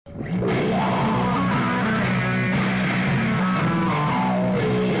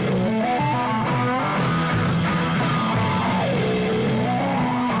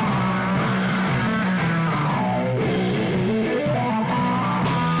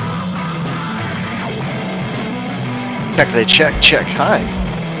Check. Hi.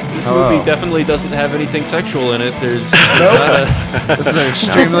 This movie definitely doesn't have anything sexual in it. There's This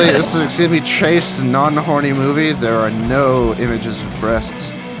is an extremely chaste, non-horny movie. There are no images of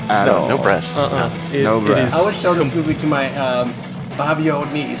breasts at all. No breasts. No breasts. I would show this movie to my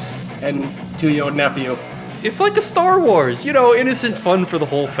 5-year-old niece and 2-year-old nephew. It's like a Star Wars, innocent fun for the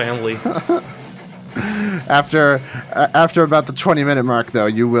whole family. After about the 20-minute mark, though,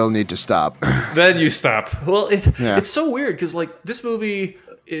 you will need to stop. Then you stop. Well, it's so weird because this movie,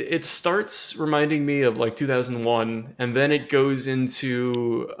 it starts reminding me of 2001, and then it goes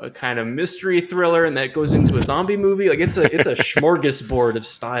into a kind of mystery thriller, and that goes into a zombie movie. It's a smorgasbord of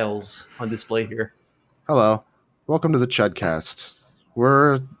styles on display here. Hello, welcome to the Chudcast.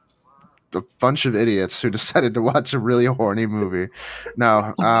 We're a bunch of idiots who decided to watch a really horny movie.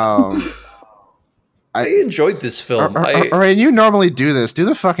 No, I enjoyed this film. Alright, you normally do this. Do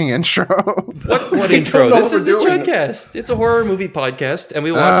the fucking intro. What intro? This is the Chudcast. It's a horror movie podcast, and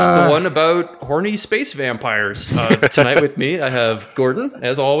we watched the one about horny space vampires. Tonight with me, I have Gordon,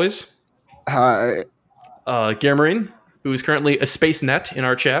 as always. Hi. Gamarine, who is currently a space net in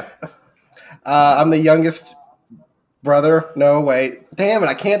our chat. I'm the youngest brother. No, wait. Damn it,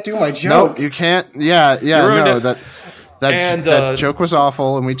 I can't do my joke. No, you can't. Yeah, no, that that joke was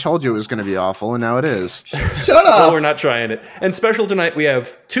awful, and we told you it was going to be awful, and now it is. Shut up! Well, we're not trying it. And special tonight, we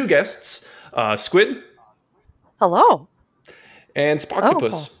have two guests, Squid. Hello. And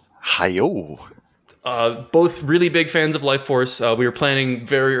Spoctopus. Hi-yo. Both really big fans of Lifeforce. We were planning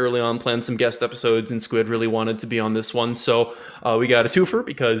very early on, planned some guest episodes, and Squid really wanted to be on this one. So we got a twofer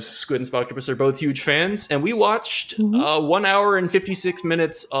because Squid and Spoctopus are both huge fans. And we watched 1 hour and 56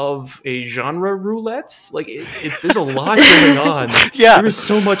 minutes of a genre roulette. There's a lot going on. Yeah. There is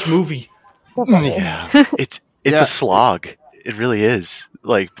so much movie. Yeah. It's a slog. It really is.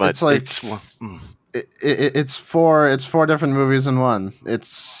 It's four different movies in one.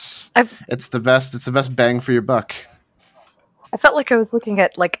 It's the best bang for your buck. I felt like I was looking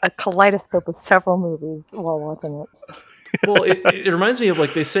at a kaleidoscope of several movies while watching it. Well, it reminds me of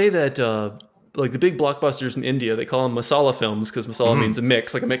they say that the big blockbusters in India, they call them masala films because masala means a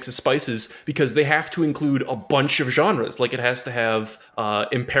mix of spices, because they have to include a bunch of genres. It has to have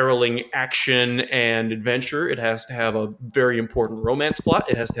imperiling action and adventure. It has to have a very important romance plot.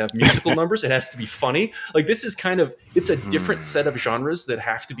 It has to have musical numbers. It has to be funny. This is it's a different set of genres that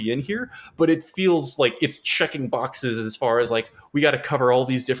have to be in here, but it feels like it's checking boxes as far as we got to cover all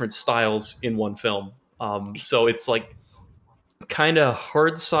these different styles in one film. So it's kind of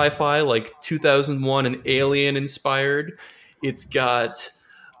hard sci-fi, 2001 and Alien inspired. It's got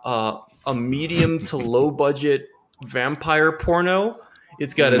a medium to low budget vampire porno.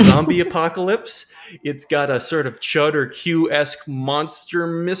 It's got a zombie apocalypse. It's got a sort of Chud or Q-esque monster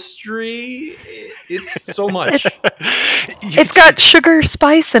mystery. It's so much. It's got sugar,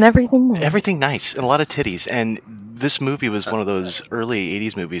 spice, and everything nice. Everything nice, and a lot of titties. And this movie was one of those early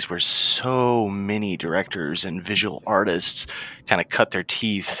 80s movies where so many directors and visual artists kind of cut their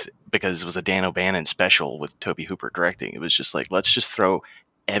teeth because it was a Dan O'Bannon special with Tobe Hooper directing. It was just let's just throw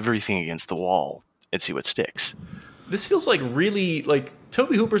everything against the wall and see what sticks. This feels really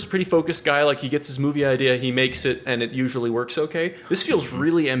Tobe Hooper's a pretty focused guy. He gets his movie idea, he makes it, and it usually works okay. This feels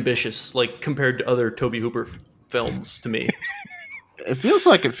really ambitious, compared to other Tobe Hooper films to me. It feels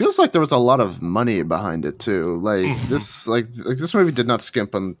like there was a lot of money behind it too. This movie did not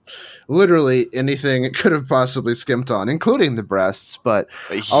skimp on literally anything it could have possibly skimped on, including the breasts, but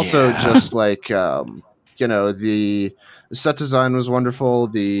also just the set design was wonderful.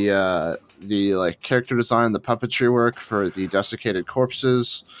 The character design, the puppetry work for the desiccated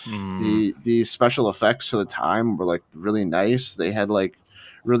corpses, the special effects for the time were really nice. They had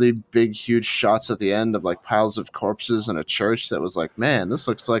really big, huge shots at the end of piles of corpses in a church that was man, this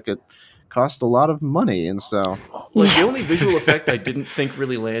looks like it cost a lot of money. And so the only visual effect I didn't think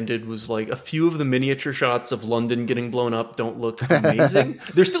really landed was a few of the miniature shots of London getting blown up don't look amazing.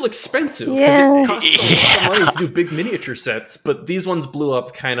 They're still expensive because it costs a lot of money to do big miniature sets, but these ones blew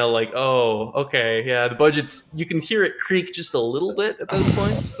up kind of oh, okay, yeah, the budget's, you can hear it creak just a little bit at those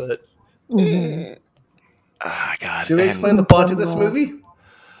points, but God. Should we explain the plot to this movie?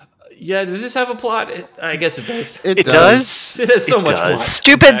 Yeah, does this have a plot? I guess it does. It does. It has so much plot.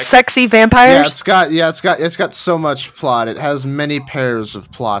 Stupid, sexy vampires. It's got so much plot. It has many pairs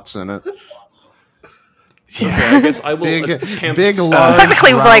of plots in it. Yeah. Okay, I guess I will attempt. Big, large,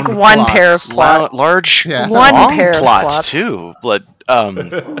 technically, one plots. pair of plots. Large, one long pair plots, of plots too. But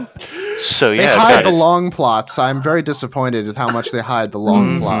so they hide the long plots. I'm very disappointed with how much they hide the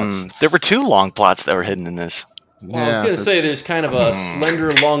long plots. There were 2 long plots that were hidden in this. Well, I was going to say there's kind of a slender,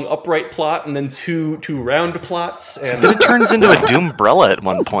 long, upright plot, and then two round plots, and Then it turns into a Doombrella at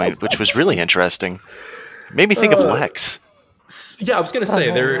one point, which was really interesting. Made me think of Lex. Yeah, I was going to say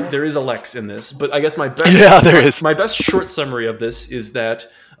there is a Lex in this, but I guess my best my best short summary of this is that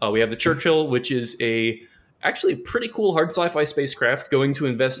we have the Churchill, which is actually a pretty cool hard sci-fi spacecraft going to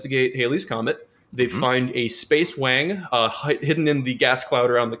investigate Halley's Comet. They find a space wang hidden in the gas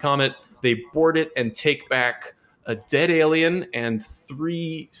cloud around the comet. They board it and take back a dead alien and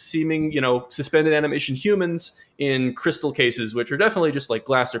 3 seeming, suspended animation humans in crystal cases, which are definitely just like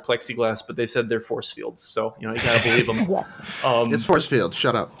glass or plexiglass, but they said they're force fields. So, you gotta believe them. It's force fields.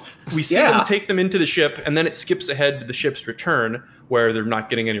 Shut up. We see them take them into the ship, and then it skips ahead to the ship's return, where they're not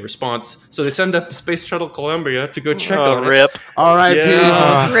getting any response. So they send up the Space Shuttle Columbia to go check on rip. it. R.I.P.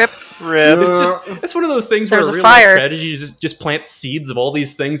 Yeah. Rip. It's one of those things where There's a real fire. life strategy just plant seeds of all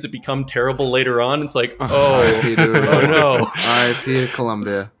these things that become terrible later on. It's like, oh no. R.I.P.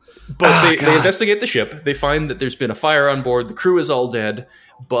 Columbia. But they investigate the ship. They find that there's been a fire on board. The crew is all dead,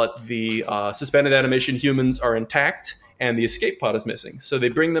 but the suspended animation humans are intact, and the escape pod is missing. So they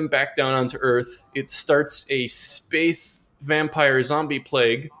bring them back down onto Earth. It starts a space vampire zombie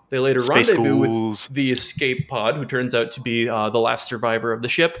plague. They later rendezvous with the escape pod, who turns out to be the last survivor of the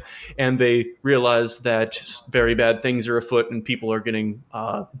ship, and they realize that very bad things are afoot and people are getting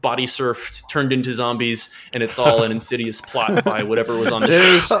body surfed, turned into zombies, and it's all an insidious plot by whatever was on the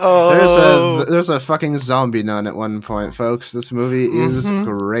ship. There's a fucking zombie nun at one point, folks. This movie is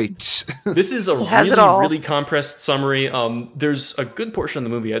great. This is a really compressed summary. There's a good portion of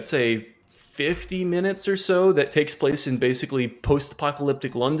the movie, I'd say 50 minutes or so, that takes place in basically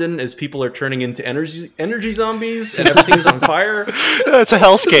post-apocalyptic London as people are turning into energy zombies and everything's on fire. It's a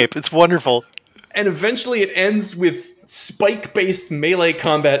hellscape. It's wonderful. And eventually it ends with spike-based melee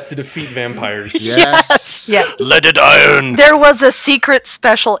combat to defeat vampires. Yes. Yeah. Leaded iron. There was a secret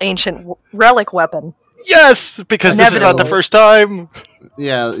special ancient relic weapon. Yes, because this is not the first time.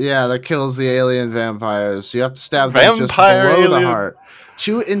 Yeah, that kills the alien vampires. You have to stab them just below the heart.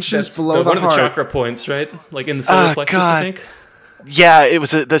 2 inches below the heart. One of the chakra points, right? Like in the solar plexus, I think. Yeah, it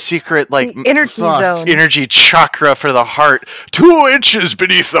was the secret, like, energy zone. Energy chakra for the heart. 2 inches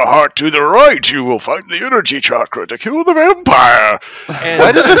beneath the heart to the right, you will find the energy chakra to kill the vampire. And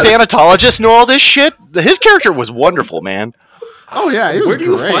why does the thanatologist know all this shit? His character was wonderful, man. Oh, yeah, he was Where do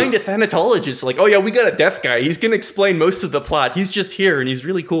you great. find a thanatologist? Like, oh, yeah, we got a death guy. He's going to explain most of the plot. He's just here, and he's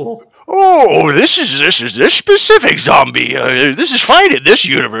really cool. Oh, this is this specific zombie. This is fine in this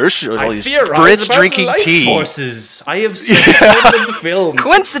universe. All these Brits drinking tea. Forces. I have seen part of the film.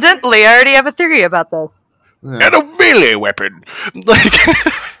 Coincidentally, I already have a theory about this. Yeah. And a melee weapon. Like,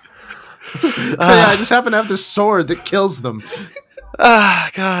 I just happen to have this sword that kills them.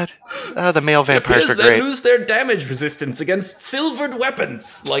 God. The male vampires are great. They lose their damage resistance against silvered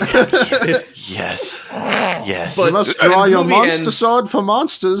weapons. Like, it's... Yes. But you must draw your monster sword for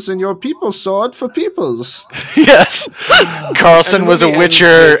monsters and your people's sword for peoples. Yes. Carlson was a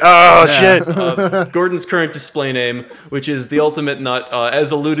witcher. Shit. Gordon's current display name, which is the ultimate nut,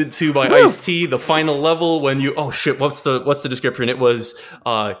 as alluded to by Ice-T, the final level when you... Oh, shit, what's the description? It was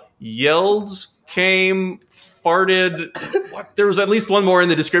yelled, came... farted. What? There was at least one more in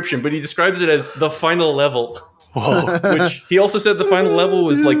the description, but he describes it as the final level. Whoa. Which he also said the final level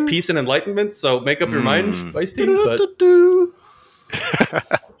was like peace and enlightenment. So make up your mind, Ice-T.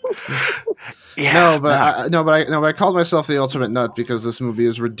 Yeah. I called myself the ultimate nut because this movie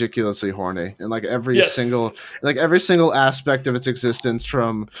is ridiculously horny, and like every single aspect of its existence,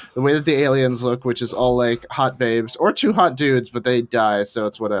 from the way that the aliens look, which is all like hot babes or 2 hot dudes, but they die, so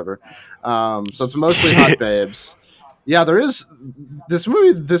it's whatever. So it's mostly hot babes. Yeah, there is this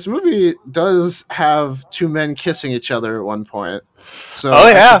movie does have 2 men kissing each other at one point. So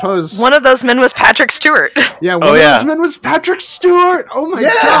I suppose one of those men was Patrick Stewart. Yeah, one of those men was Patrick Stewart. Oh my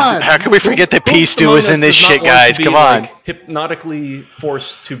god! How can we forget that P-Stew was in this shit, guys? Come on! Like, hypnotically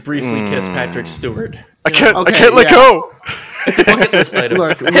forced to briefly kiss Patrick Stewart. I can't let go. It's a bucket list item.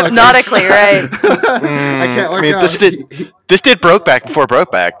 Look, Hypnotically, right? I can't let go. This did Brokeback before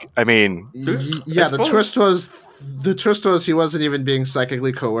Brokeback. I mean, yeah. The twist was he wasn't even being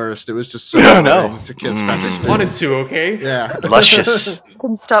psychically coerced. It was just so to kiss. I just wanted to, okay? Yeah. Luscious.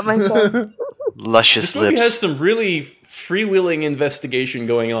 Couldn't stop myself. Luscious this movie lips. has some really freewheeling investigation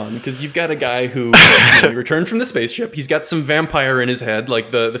going on, because you've got a guy who he returned from the spaceship. He's got some vampire in his head,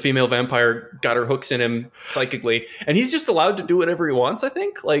 like the female vampire got her hooks in him psychically, and he's just allowed to do whatever he wants. I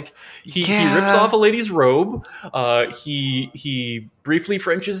think, like he rips off a lady's robe. He briefly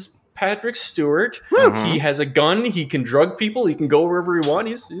Frenches Patrick Stewart. Mhm. He has a gun. He can drug people. He can go wherever he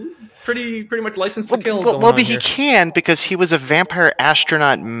wants. He's pretty much licensed to kill. Well, going well, on but he here. can because he was a vampire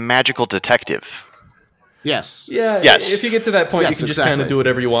astronaut magical detective. Yes. Yeah, Yes. if you get to that point, Yes, you can just kind exactly. of do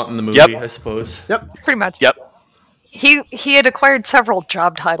whatever you want in the movie, Yep. I suppose. Yep. Pretty much. Yep. He had acquired several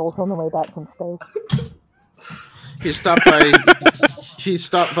job titles on the way back from space. He stopped by. He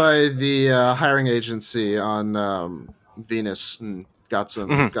stopped by the hiring agency on Venus and got some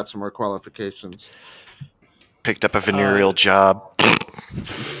more qualifications. Picked up a venereal job.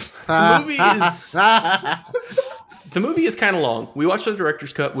 The movie is kind of long. We watched the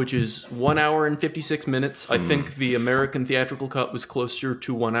director's cut, which is 1 hour and 56 minutes. I think the American theatrical cut was closer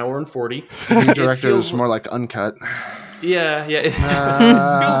to 1 hour and 40. The director was more like uncut. Yeah. It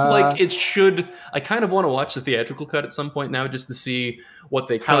feels like it should. I kind of want to watch the theatrical cut at some point now, just to see what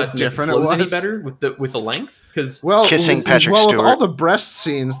they How cut and if it different it flows any was. better with the length. Because Well, Kissing Patrick with Stewart. all the breast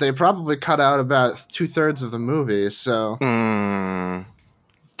scenes, they probably cut out about 2/3 of the movie. So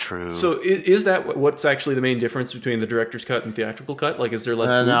True. so is that what's actually the main difference between the director's cut and theatrical cut? Like, is there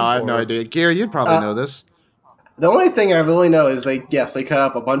less? Boob, no, I have no or- idea. Gear, you'd probably know this. The only thing I really know is they cut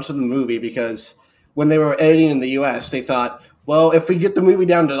up a bunch of the movie because when they were editing in the U.S., they thought, well, if we get the movie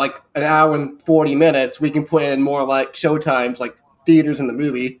down to like an hour and 40 minutes, we can put in more like showtimes, like theaters in the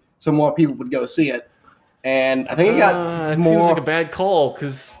movie, so more people would go see it. And I think it got It more. seems like a bad call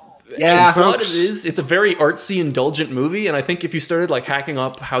because Yeah, for what it folks. is, it's a very artsy, indulgent movie, and I think if you started like hacking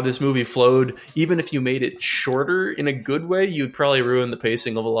up how this movie flowed, even if you made it shorter in a good way, you'd probably ruin the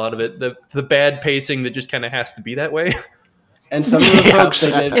pacing of a lot of it. The bad pacing that just kind of has to be that way. And some of the stuff Folks,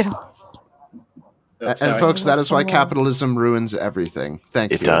 they did. And sorry. folks, that is why So- capitalism ruins everything.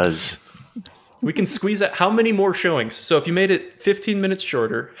 Thank It you. does. We can squeeze out how many more showings. So if you made it 15 minutes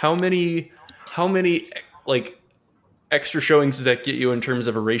shorter, how many like extra showings does that get you in terms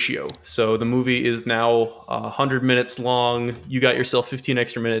of a ratio? So the movie is now 100 minutes long. You got yourself 15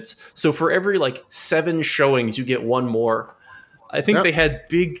 extra minutes. So for every like 7 showings, you get 1 more. I think Yep. they had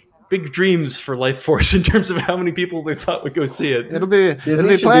big dreams for Lifeforce in terms of how many people they thought would go see it. It'll be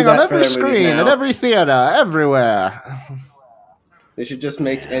should playing do on that for every their movies screen, now. at every theater, everywhere. They should just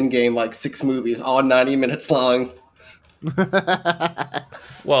make Endgame like 6 movies, all 90 minutes long.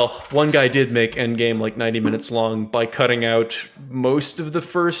 Well, one guy did make Endgame like 90 minutes long by cutting out most of the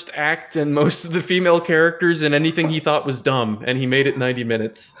first act and most of the female characters and anything he thought was dumb, and he made it 90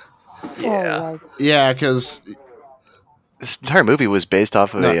 minutes. Yeah. Yeah, because This entire movie was based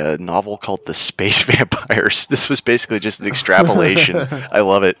off of a novel called The Space Vampires. This was basically just an extrapolation. I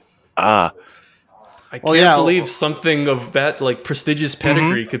love it. I can't yeah, believe something of that like prestigious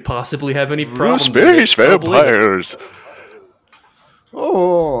pedigree could possibly have any The problem. Space Vampires.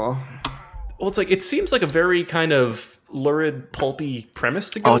 oh, Well, it's like it seems like a very kind of lurid, pulpy premise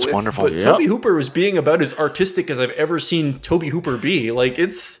to go Oh, it's with. wonderful. But Yep. Toby Hooper was being about as artistic as I've ever seen Toby Hooper be. Like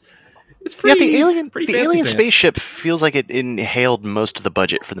it's pretty. Yeah, the fancy alien pants. spaceship feels like it inhaled most of the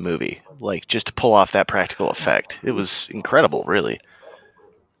budget for the movie. Like just to pull off that practical effect, it was incredible, really.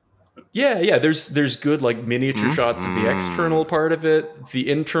 Yeah. There's good like miniature shots of the external part of it. The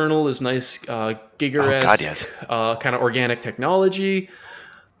internal is nice, Giger-esque, Oh, God, yes. kind of organic technology.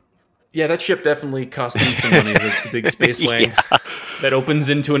 Yeah, that ship definitely cost them some money. The big space wing that opens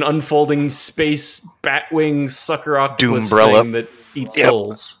into an unfolding space batwing sucker octopus Doombrella. thing that eats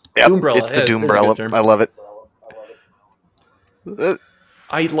souls. Yep, Doombrella. it's the Yeah, there's a good Doombrella. term. I love it.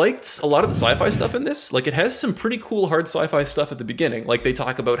 I liked a lot of the sci-fi stuff in this. Like, it has some pretty cool hard sci-fi stuff at the beginning. Like, they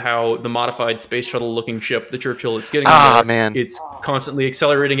talk about how the modified space shuttle-looking ship, the Churchill, it's getting Ah, there, man. it's constantly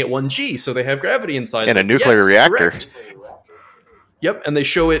accelerating at 1G, so they have gravity inside. And It's a like, nuclear yes, reactor. correct. Yep, and they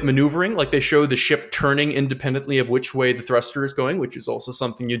show it maneuvering. Like, they show the ship turning independently of which way the thruster is going, which is also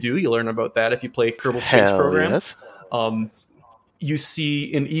something you do. You learn about that if you play Kerbal Space Hell Program. yes. You see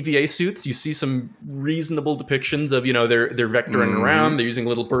in EVA suits, you see some reasonable depictions of, they're vectoring around. They're using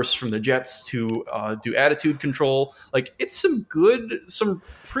little bursts from the jets to do attitude control. Like, it's some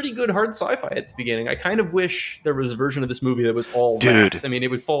pretty good hard sci-fi at the beginning. I kind of wish there was a version of this movie that was all Dude. that. I mean, it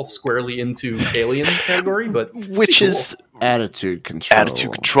would fall squarely into Alien category, but Which pretty is attitude control.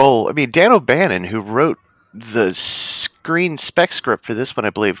 attitude control. I mean, Dan O'Bannon, who wrote the screen spec script for this one, I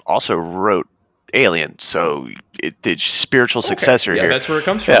believe, also wrote Alien. So it did spiritual successor yeah, here. that's where it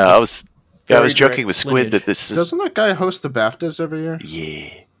comes from. Yeah, I Just was very joking direct with Squid lineage. that this is Doesn't that guy host the BAFTAs every year? yeah.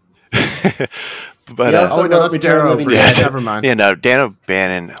 But Yes. Oh, no, that's Return of the Darrow. Living Yeah, Dead. never mind. yeah, no, Dan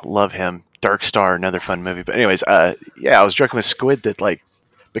O'Bannon, love him. Dark Star, another fun movie. But anyways, yeah, I was joking with Squid that like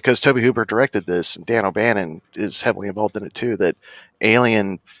because Toby Hooper directed this, and Dan O'Bannon is heavily involved in it too. That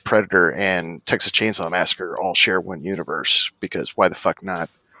Alien, Predator, and Texas Chainsaw Massacre all share one universe because why the fuck not?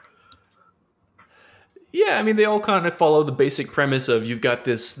 Yeah, I mean, they all kind of follow the basic premise of you've got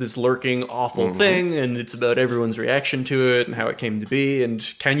this lurking awful thing, and it's about everyone's reaction to it and how it came to be,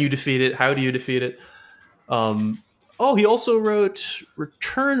 and can you defeat it? How do you defeat it? Oh, he also wrote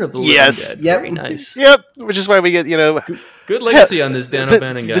Return of the Living Dead. Yep. Very nice. Yep, which is why we get Good legacy on this Dan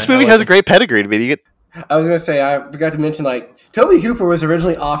O'Bannon guy. This movie has a great pedigree to me. You get I was gonna say, I forgot to mention, like, Toby Hooper was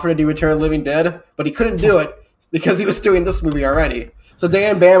originally offered to do Return of the Living Dead, but he couldn't do it because he was doing this movie already. So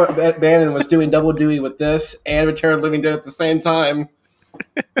Dan Bannon was doing Double Dewey with this and Return of the Living Dead at the same time.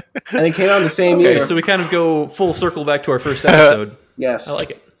 And they came out in the same year. Okay, so we kind of go full circle back to our first episode. Yes. I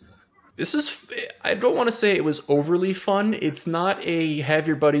like it. This is, I don't want to say it was overly fun. It's not a have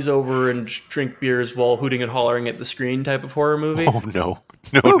your buddies over and drink beers while hooting and hollering at the screen type of horror movie. Oh, no,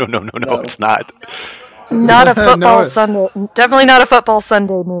 it's not. Not a football Sunday. Definitely not a football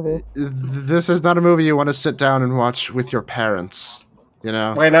Sunday movie. This is not a movie you want to sit down and watch with your parents. You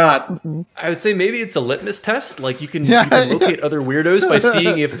know? Why not? I would say maybe it's a litmus test. Like you can locate other weirdos by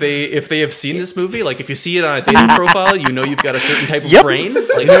seeing if they have seen this movie. Like if you see it on a dating profile, you know you've got a certain type of brain.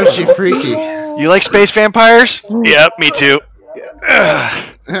 Like, She freaky. You like space vampires? Yep, me too.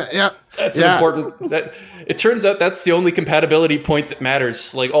 Yep. That's important. That it turns out that's the only compatibility point that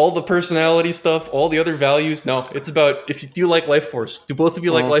matters. Like all the personality stuff, all the other values. No, it's about if you do like Lifeforce. Do both of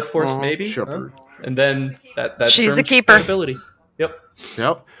you like Lifeforce? Maybe. Sure. And then that She's a determines keeper. compatibility.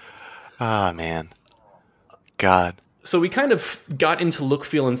 Yep. Ah, man. God. So we kind of got into look,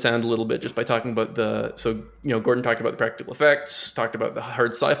 feel, and sound a little bit just by talking about Gordon talked about the practical effects, talked about the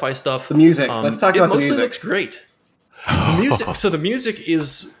hard sci-fi stuff. The music. Let's talk about the music. It mostly looks great. The music. So the music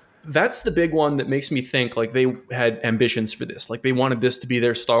that's the big one that makes me think like they had ambitions for this. Like they wanted this to be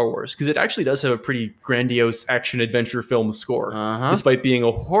their Star Wars because it actually does have a pretty grandiose action adventure film score. Despite being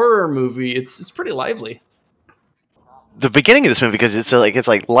a horror movie, it's pretty lively. The beginning of this movie, because it's like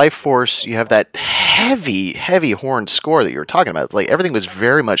Lifeforce, you have that heavy horn score that you were talking about. Like everything was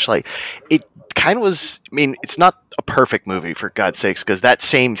very much like it kind of was. I mean, it's not a perfect movie for God's sakes, because that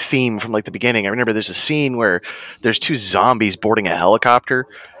same theme from like the beginning. I remember there's a scene where there's two zombies boarding a helicopter,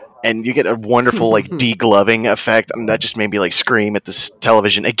 and you get a wonderful like degloving effect. And that just made me like scream at this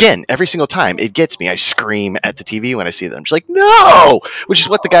television again every single time. It gets me. I scream at the TV when I see them. I'm just like, no, which is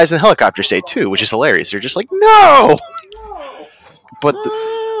what the guys in the helicopter say too, which is hilarious. They're just like, no. But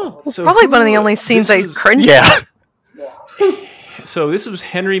It's probably one of the only scenes I cringe. yeah. So this was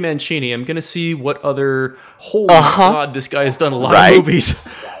Henry Mancini. I'm gonna see what other. Holy God, this guy has done a lot of movies.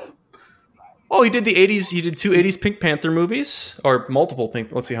 Oh, he did the 80s. He did 2 80s Pink Panther movies, or multiple Pink.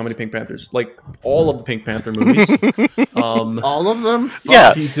 Let's see how many Pink Panthers. Like all of the Pink Panther movies. All of them?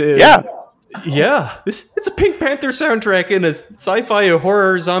 Yeah. He did. Yeah. It's a Pink Panther soundtrack in a sci-fi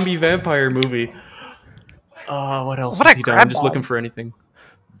horror zombie vampire movie. What else has he done? I'm just looking for anything.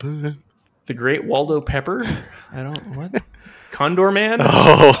 The Great Waldo Pepper? What? Condor Man?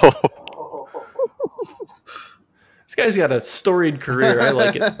 Oh, This guy's got a storied career. I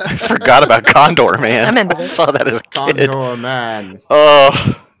like it. I forgot about Condor Man. I'm into I this. saw that as a kid. Condor Man.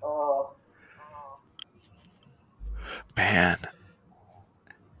 Oh, man.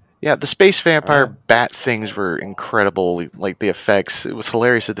 Yeah, the space vampire bat things were incredible. Like the effects, it was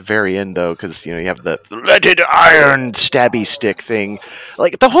hilarious at the very end though, because you have the leaded iron stabby stick thing.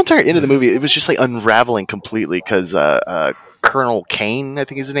 Like the whole entire end of the movie, it was just like unraveling completely because Colonel Kane, I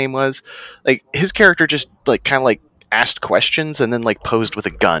think his name was, like his character just like kind of like asked questions and then like posed with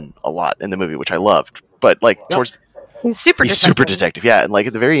a gun a lot in the movie, which I loved. But like towards He's super detective, yeah. And like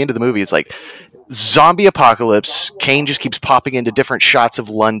at the very end of the movie, it's like zombie apocalypse. Kane just keeps popping into different shots of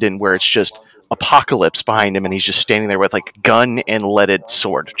London where it's just apocalypse behind him, and he's just standing there with like gun and leaded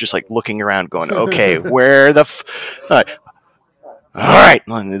sword, just like looking around, going, "Okay, where the all right."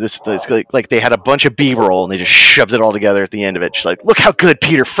 And this like they had a bunch of B-roll and they just shoved it all together at the end of it. Just like, look how good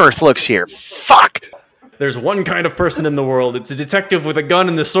Peter Firth looks here. Fuck. There's one kind of person in the world. It's a detective with a gun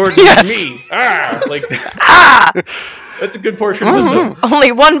and the sword. Yes! Me. Like that's a good portion of the film.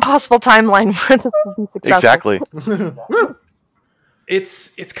 Only one possible timeline where this will be successful. Exactly.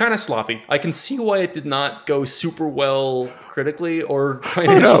 It's kind of sloppy. I can see why it did not go super well critically or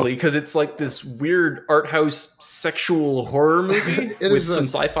financially, because it's like this weird art house sexual horror movie with some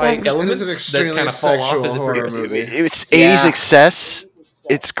sci-fi elements that kind of fall off as it progresses. It's 80s excess.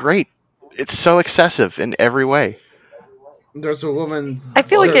 It's great. It's so excessive in every way. There's a woman. I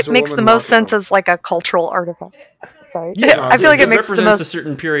feel like it makes the most sense as like a cultural artifact. Sorry. Yeah, I feel like it makes the represents most. a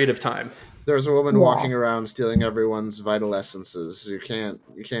certain period of time. There's a woman walking around stealing everyone's vital essences. You can't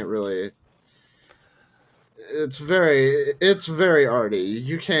really. It's very arty.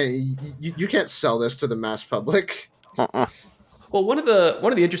 You can't sell this to the mass public. Well, one of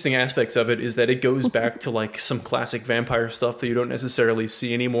the interesting aspects of it is that it goes back to like some classic vampire stuff that you don't necessarily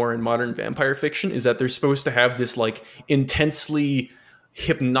see anymore in modern vampire fiction. Is that they're supposed to have this like intensely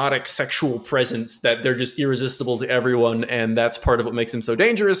hypnotic sexual presence that they're just irresistible to everyone, and that's part of what makes them so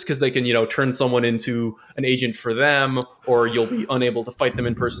dangerous, because they can, you know, turn someone into an agent for them, or you'll be unable to fight them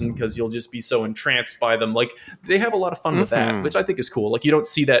in person because you'll just be so entranced by them. Like, they have a lot of fun with that, which I think is cool. Like, you don't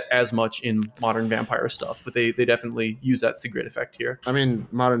see that as much in modern vampire stuff, but they definitely use that to great effect here. I mean,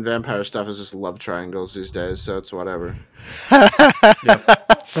 modern vampire stuff is just love triangles these days, so it's whatever.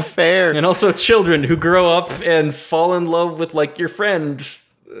 Fair. And also children who grow up and fall in love with like your friend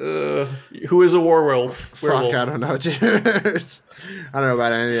who is a werewolf. Fuck, I don't know, dude. I don't know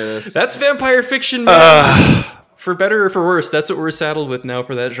about any of this. That's vampire fiction, man. For better or for worse, that's what we're saddled with now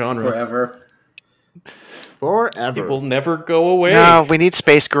for that genre. Forever. It will never go away. No, we need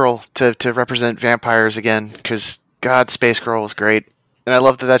Space Girl to represent vampires again, because God, Space Girl was great. And I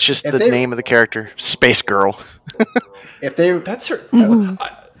love that that's just the name of the character, Space Girl. That's her.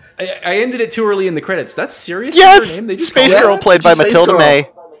 I ended it too early in the credits. That's serious? Yes! Her name? They just Space Girl played by Matilda May.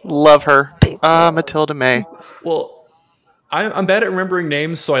 Love her. Matilda May. Well, I'm bad at remembering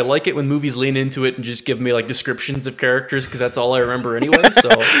names, so I like it when movies lean into it and just give me like descriptions of characters, because that's all I remember anyway. So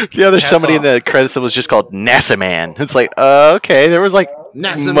yeah, there's somebody in the credits that was just called NASA Man. It's like, okay, there was like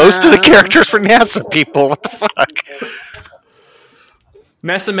NASA most Man. of the characters were NASA people. What the fuck?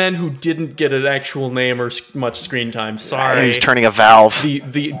 NASA Man who didn't get an actual name or much screen time. Sorry. He was turning a valve. The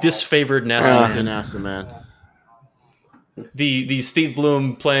disfavored NASA Man. NASA Man. The Steve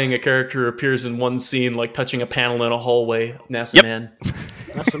Bloom playing a character appears in one scene, like touching a panel in a hallway. NASA Man.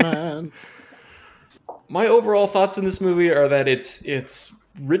 NASA Man. My overall thoughts in this movie are that it's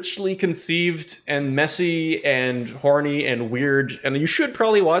richly conceived and messy and horny and weird, and you should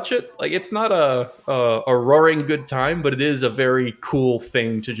probably watch it. Like, it's not a roaring good time, but it is a very cool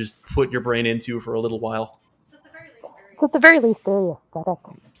thing to just put your brain into for a little while. At the very least, very aesthetic.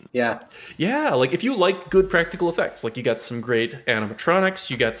 Yeah, like if you like good practical effects, like you got some great animatronics,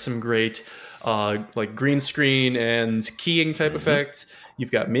 you got some great like green screen and keying type effects,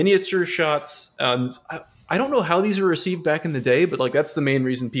 you've got miniature shots. I don't know how these were received back in the day, but like that's the main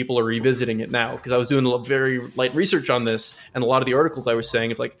reason people are revisiting it now, because I was doing a very light research on this, and a lot of the articles I was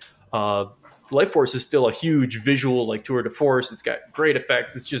saying, it's like Lifeforce is still a huge visual like tour de force. It's got great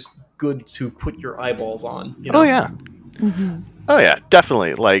effects. It's just good to put your eyeballs on. You know? Oh yeah. Oh yeah,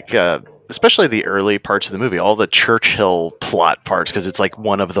 definitely. Like especially the early parts of the movie, all the Churchill plot parts, because it's like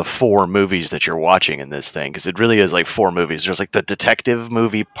one of the 4 movies that you're watching in this thing, because it really is like 4 movies. There's like the detective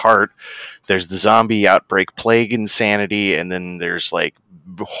movie part, there's the zombie outbreak, plague, insanity, and then there's like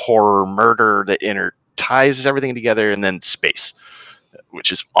horror, murder that ties everything together, and then space,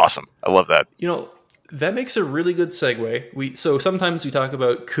 which is awesome. I love that. You know, that makes a really good segue. So sometimes we talk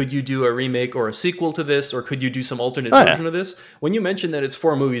about, could you do a remake or a sequel to this, or could you do some alternate version of this? When you mentioned that it's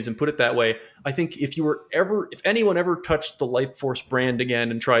 4 movies and put it that way, I think if anyone ever touched the Lifeforce brand again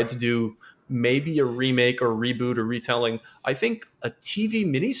and tried to do maybe a remake or reboot or retelling, I think a TV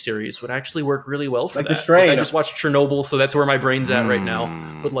miniseries would actually work really well for that. Like, I just watched Chernobyl, so that's where my brain's at right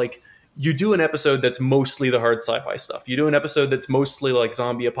now. But like, you do an episode that's mostly the hard sci-fi stuff. You do an episode that's mostly like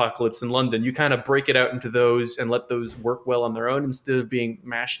zombie apocalypse in London. You kind of break it out into those and let those work well on their own instead of being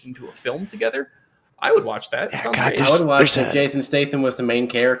mashed into a film together. I would watch that. It sounds great. I would watch if Jason Statham was the main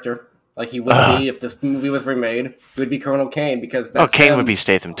character. Like he would be if this movie was remade. He would be Colonel Kane, because that's Kane would be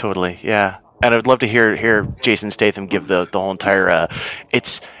Statham, totally. Yeah. And I would love to hear Jason Statham give the whole entire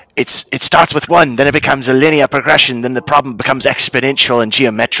it starts with 1, then it becomes a linear progression, then the problem becomes exponential and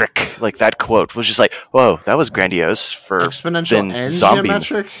geometric. Like that quote was just like, whoa, that was grandiose for exponential and zombie.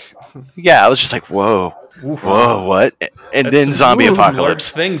 Geometric. Yeah, I was just like, whoa, what? And That's then zombie apocalypse.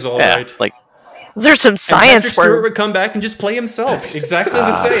 Things, all yeah, right. like There's some science Patrick Stewart where would come back and just play himself, exactly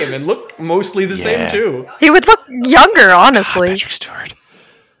the same, and look mostly the same too. he would look younger, honestly. Patrick Stewart.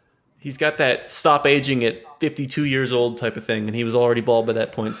 He's got that stop aging at 52 years old type of thing, and he was already bald by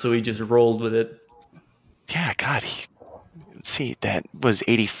that point, so he just rolled with it. Yeah, God, that was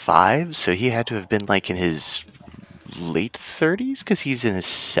 85, so he had to have been like in his late 30s, because he's in his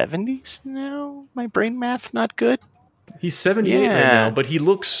 70s now. My brain math's not good. He's 78 right now, but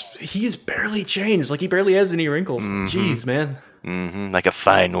he's barely changed. Like, he barely has any wrinkles. Jeez, man. Like a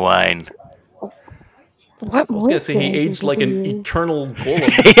fine wine. What I was going to say he aged like an eternal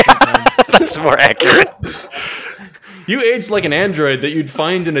golem. Yeah, that's more accurate. You aged like an android that you'd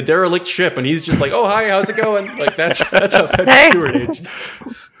find in a derelict ship, and he's just like, "Oh, hi, how's it going?" Like that's how Patrick Stewart aged. The I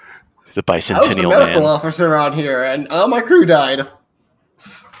was the bicentennial medical man. officer around here, and all my crew died.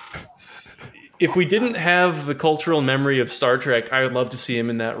 if we didn't have the cultural memory of Star Trek, I would love to see him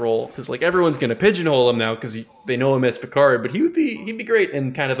in that role because like everyone's going to pigeonhole him now because they know him as Picard, but he'd be great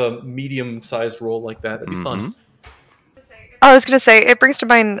in kind of a medium-sized role like that. That'd be fun. I was gonna say it brings to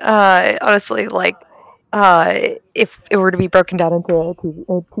mind, honestly, like if it were to be broken down into a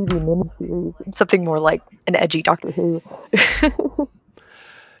TV miniseries, something more like an edgy Doctor Who.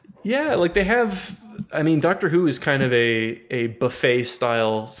 Yeah, like they have. I mean, Doctor Who is kind of a buffet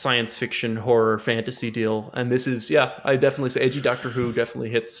style science fiction horror fantasy deal, and this is I definitely say edgy Doctor Who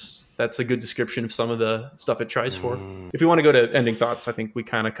definitely hits. That's a good description of some of the stuff it tries for. If you want to go to ending thoughts, I think we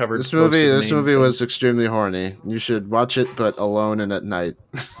kind of covered this movie. This movie was extremely horny. You should watch it, but alone and at night.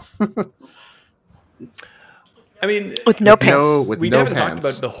 I mean, with no pants. We haven't talked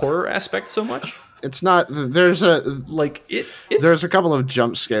about the horror aspect so much. It's not. There's a There's a couple of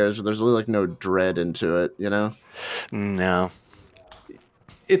jump scares, but there's really like no dread into it. You know? No.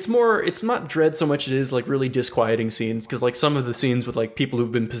 It's not dread so much. It is like really disquieting scenes because like some of the scenes with like people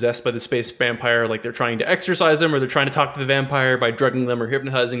who've been possessed by the space vampire, like they're trying to exorcise them or they're trying to talk to the vampire by drugging them or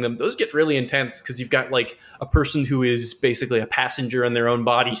hypnotizing them. Those get really intense because you've got like a person who is basically a passenger in their own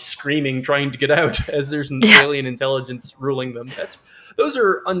body screaming, trying to get out as there's an alien intelligence ruling them. Those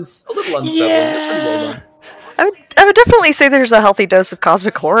are a little unsettling. They're pretty well done. I would definitely say there's a healthy dose of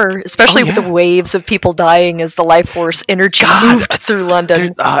cosmic horror, especially with the waves of people dying as the Lifeforce energy moved through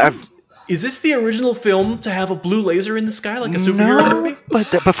London. Is this the original film to have a blue laser in the sky like a superhero movie?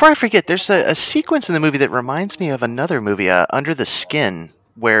 But before I forget, there's a sequence in the movie that reminds me of another movie, Under the Skin,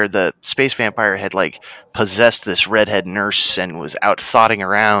 where the space vampire had like possessed this redhead nurse and was out thoughting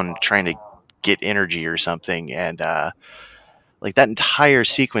around trying to get energy or something, and like that entire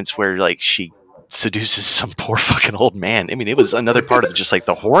sequence where like she seduces some poor fucking old man. I mean, it was another part of just like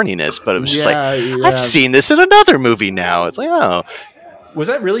the horniness, but it was just I've seen this in another movie now. It's like, oh, was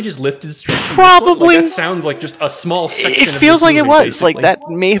that really just lifted straight from probably? Like, that sounds like just a small section. It feels like it was basically. Like that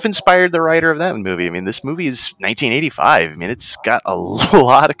may have inspired the writer of that movie. I mean, this movie is 1985. I mean, it's got a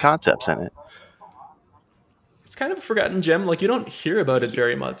lot of concepts in it. It's kind of a forgotten gem. Like you don't hear about it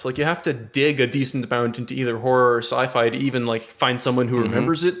very much. Like you have to dig a decent amount into either horror or sci-fi to even like find someone who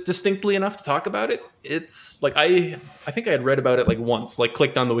remembers it distinctly enough to talk about it. It's like I think I had read about it like once, like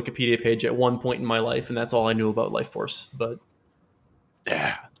clicked on the Wikipedia page at one point in my life, and that's all I knew about Lifeforce. But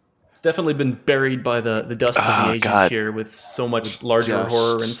yeah, it's definitely been buried by the dust of the ages here with so much larger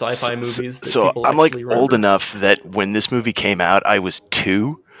horror and sci-fi movies. So I'm like old enough that when this movie came out, I was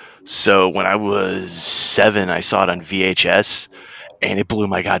 2. So when I was 7, I saw it on VHS, and it blew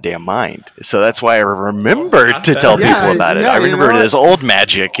my goddamn mind. So that's why I remembered to tell people about it. I remember it as old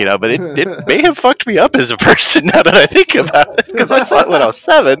magic, but it may have fucked me up as a person now that I think about it, because I saw it when I was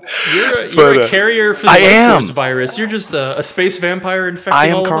 7. You're a carrier for the Lifeforce virus. You're just a space vampire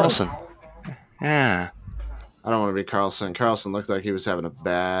infecting all of us. I am Carlson. Yeah. I don't want to be Carlson. Carlson looked like he was having a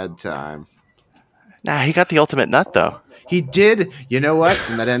bad time. Nah, he got the ultimate nut, though. He did. You know what?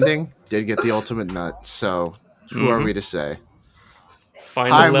 In that ending, did get the ultimate nut. So, who are we to say?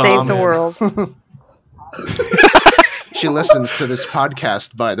 Hi, Mom. Save the world. She listens to this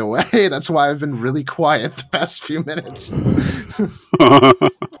podcast, by the way. That's why I've been really quiet the past few minutes.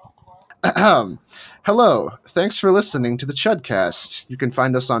 Hello. Thanks for listening to the Chudcast. You can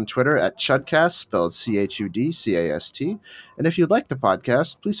find us on Twitter at Chudcast, spelled CHUDCAST. And if you'd like the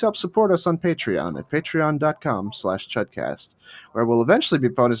podcast, please help support us on Patreon at patreon.com/Chudcast, where we'll eventually be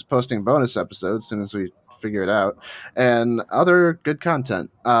posting bonus episodes as soon as we figure it out, and other good content.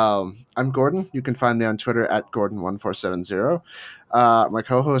 I'm Gordon. You can find me on Twitter at Gordon1470. My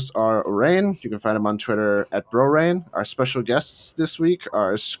co-hosts are Rain. You can find him on Twitter at BroRain. Our special guests this week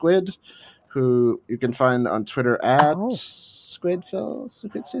are Squid, who you can find on Twitter at Squid. Phil, so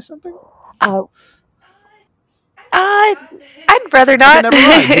could say something? I'd rather not. Okay,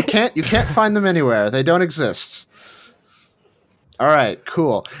 never mind. You can't find them anywhere. They don't exist. All right,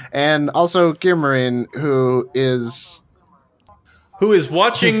 cool. And also Gear Marine, who is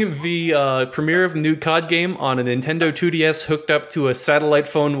watching the premiere of the new COD game on a Nintendo 2DS hooked up to a satellite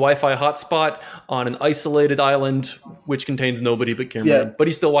phone Wi-Fi hotspot on an isolated island, which contains nobody but Gear Marine. But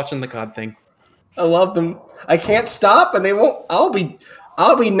he's still watching the COD thing. I love them. I can't stop, and they won't. I'll be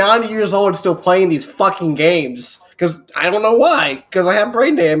 90 years old still playing these fucking games because I don't know why. Because I have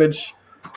brain damage.